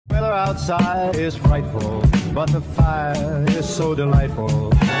weather outside is frightful, but the fire is so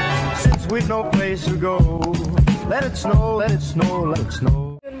delightful. Since we've no place to go, let it snow, let it snow, let it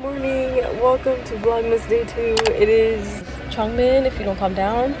snow. Good morning, welcome to Vlogmas Day 2. It is Chongmin, if you don't calm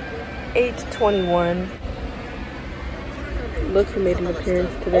down, 8:21. Look who made an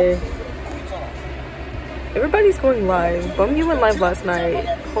appearance today. Everybody's going live. Bumgi went live last night.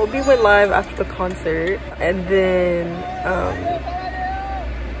 Hobie went live after the concert. And then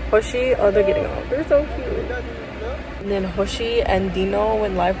Hoshi, oh, they're getting off. They're so cute. And then Hoshi and Dino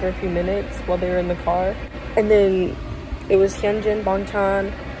went live for a few minutes while they were in the car. And then it was Hyunjin,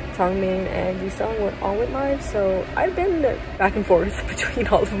 Bangchan, Changmin, and Yusung all went live. So I've been back and forth between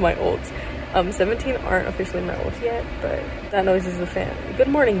all of my ults. 17 aren't officially my ults yet, but that noise is a fan. Good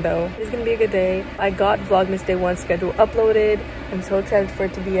morning though. It's gonna be a good day. I got Vlogmas Day 1 schedule uploaded. I'm so excited for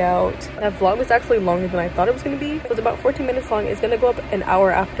it to be out. That vlog was actually longer than I thought it was gonna be. It was about 14 minutes long. It's gonna go up an hour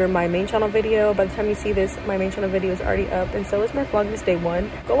after my main channel video. By the time you see this, my main channel video is already up, and so is my Vlogmas Day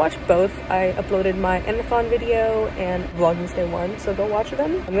 1. Go watch both. I uploaded my Anathon video and Vlogmas Day 1, so go watch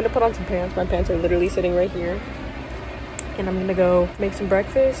them. I'm gonna put on some pants. My pants are literally sitting right here. And I'm gonna go make some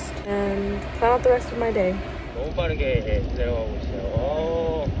breakfast and plan out the rest of my day.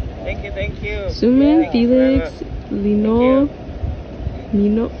 Thank you. Suman, Felix, Lino,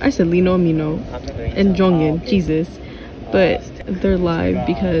 Mino. I said Lino, Mino, and Jongin. Jesus. But they're live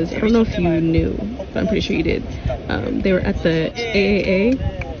because I don't know if you knew, but I'm pretty sure you did. They were at the AAA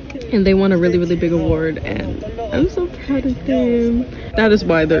and they won a really big award, and I'm so proud of them. That is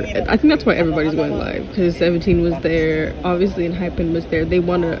why I think that's why everybody's going live, because 17 was there, obviously, and Hypen was there. They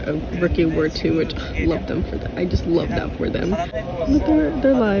won a rookie award too, which I love them for that. I just love that for them. But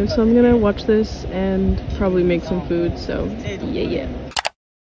they're live, so I'm gonna watch this and probably make some food. So yeah.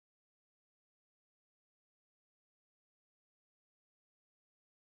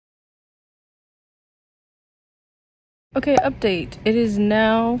 Okay, update. It is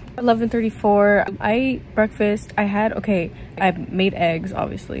now 11:34. I ate breakfast. I made eggs,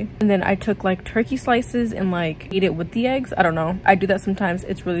 obviously. And then I took like turkey slices and like ate it with the eggs. I don't know. I do that sometimes.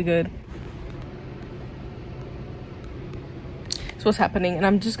 It's really good. So what's happening, and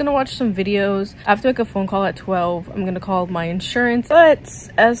I'm just gonna watch some videos. I have to make a phone call at 12. I'm gonna call my insurance. But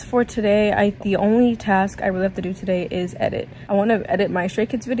as for today, the only task I really have to do today is edit. I want to edit my Stray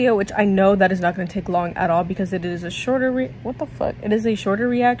Kids video, which I know that is not going to take long at all because it is a shorter it is a shorter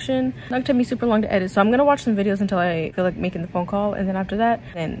reaction. It's not gonna take me super long to edit, so I'm gonna watch some videos until I feel like making the phone call, and then after that,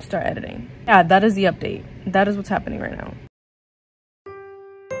 then start editing. Yeah, that is the update. That is what's happening right now.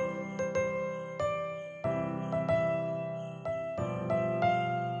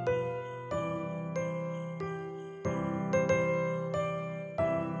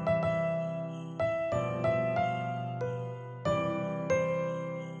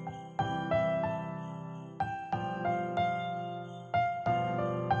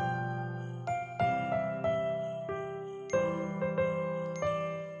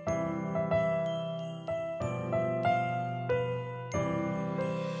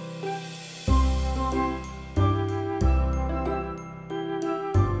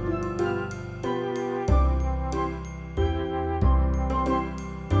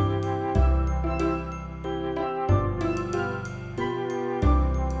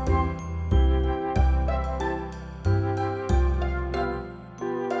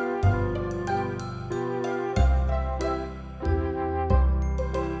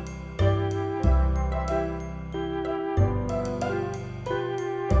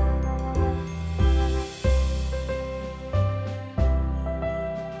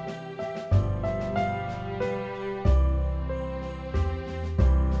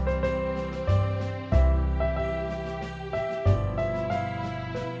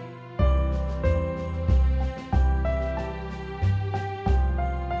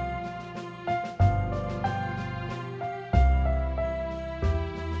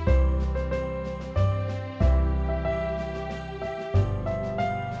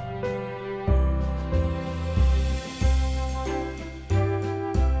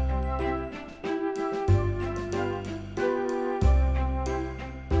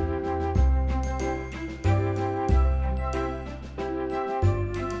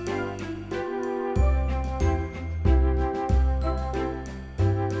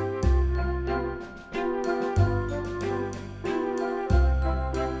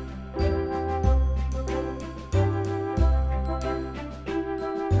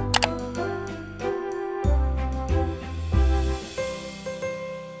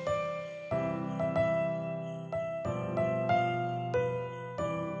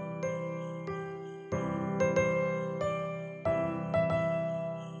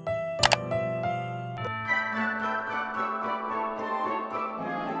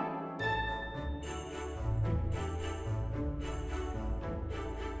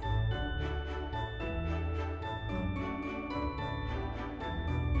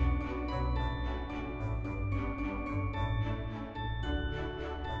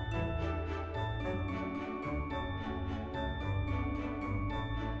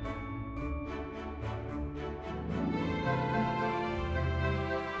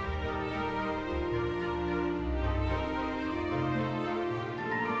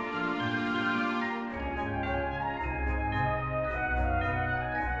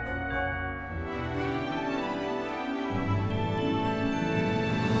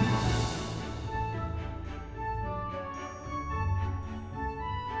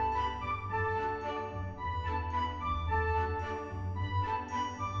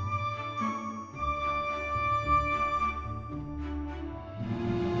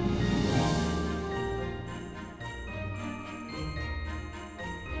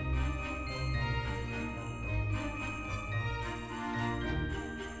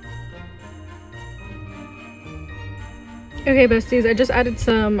 Okay, besties, I just added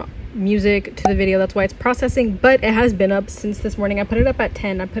some music to the video. That's why it's processing, but it has been up since this morning. I put it up at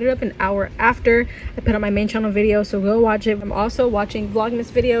 10. I put it up an hour after I put up my main channel video, so go watch it. I'm also watching vlogmas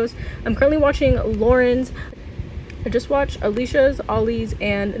videos. I'm currently watching Lauren's. I just watched Alicia's, Ollie's,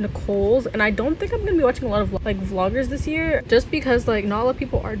 and Nicole's, and I don't think I'm gonna be watching a lot of like vloggers this year, just because like not a lot of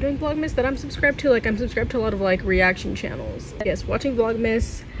people are doing vlogmas that I'm subscribed to. Like I'm subscribed to a lot of like reaction channels. Yes, watching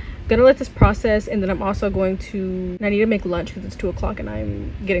vlogmas. Gonna let this process, and then I'm also going to, I need to make lunch because it's 2 o'clock and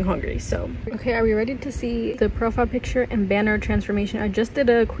I'm getting hungry. So okay, are we ready to see the profile picture and banner transformation? I just did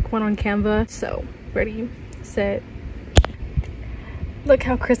a quick one on Canva, so ready, set. Look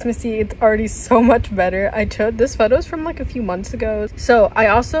how Christmassy, it's already so much better. I chose this photo is from like a few months ago. So I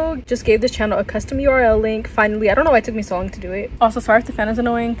also just gave this channel a custom URL link finally. I don't know why it took me so long to do it. Also, sorry if the fan is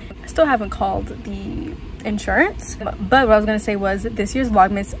annoying. I still haven't called the insurance, but what I was gonna say was this year's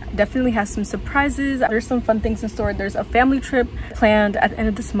vlogmas definitely has some surprises. There's some fun things in store. There's a family trip planned at the end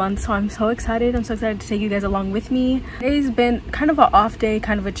of this month, so I'm so excited. I'm so excited to take you guys along with me. Today's been kind of an off day,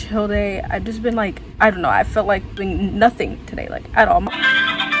 kind of a chill day. I've just been like, I don't know, I felt like doing nothing today, like at all.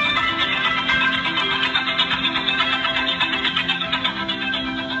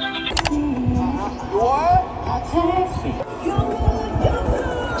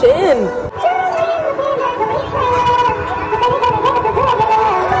 Jen!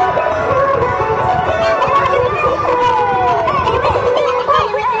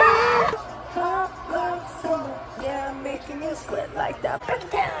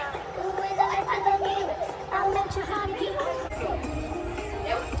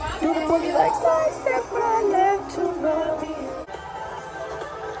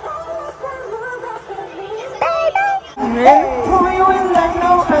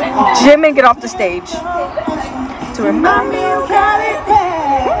 Jim and get off the stage to remind me you got it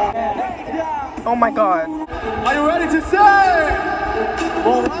back. Oh my god. Are you ready to say?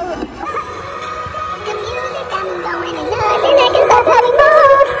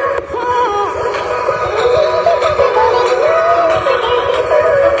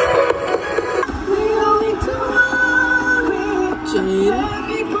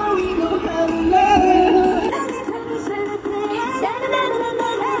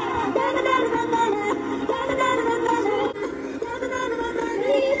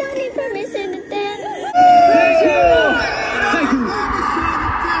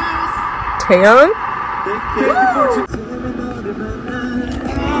 Taeyong?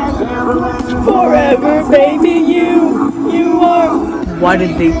 Forever, baby, you are. Why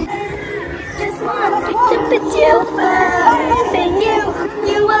did they? Just want to put you first, and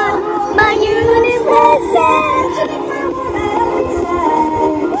you are my universe.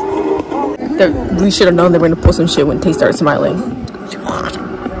 We should have known they were gonna post some shit when Tay started smiling.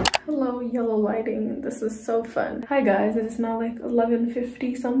 Yellow lighting. This is so fun. Hi guys, it is now like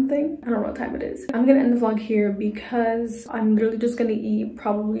 11:50 something. I don't know what time it is. I'm gonna end the vlog here because I'm literally just gonna eat,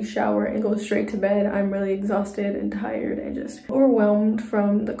 probably shower, and go straight to bed. I'm really exhausted and tired and just overwhelmed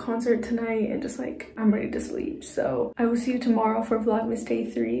from the concert tonight, and just like I'm ready to sleep. So I will see you tomorrow for vlogmas day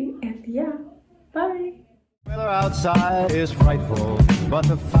 3, and yeah, bye. Weather outside is frightful, but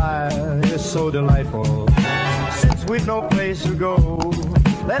the fire is so delightful. Since we've no place to go,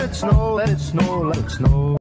 let it snow, let it snow, let it snow.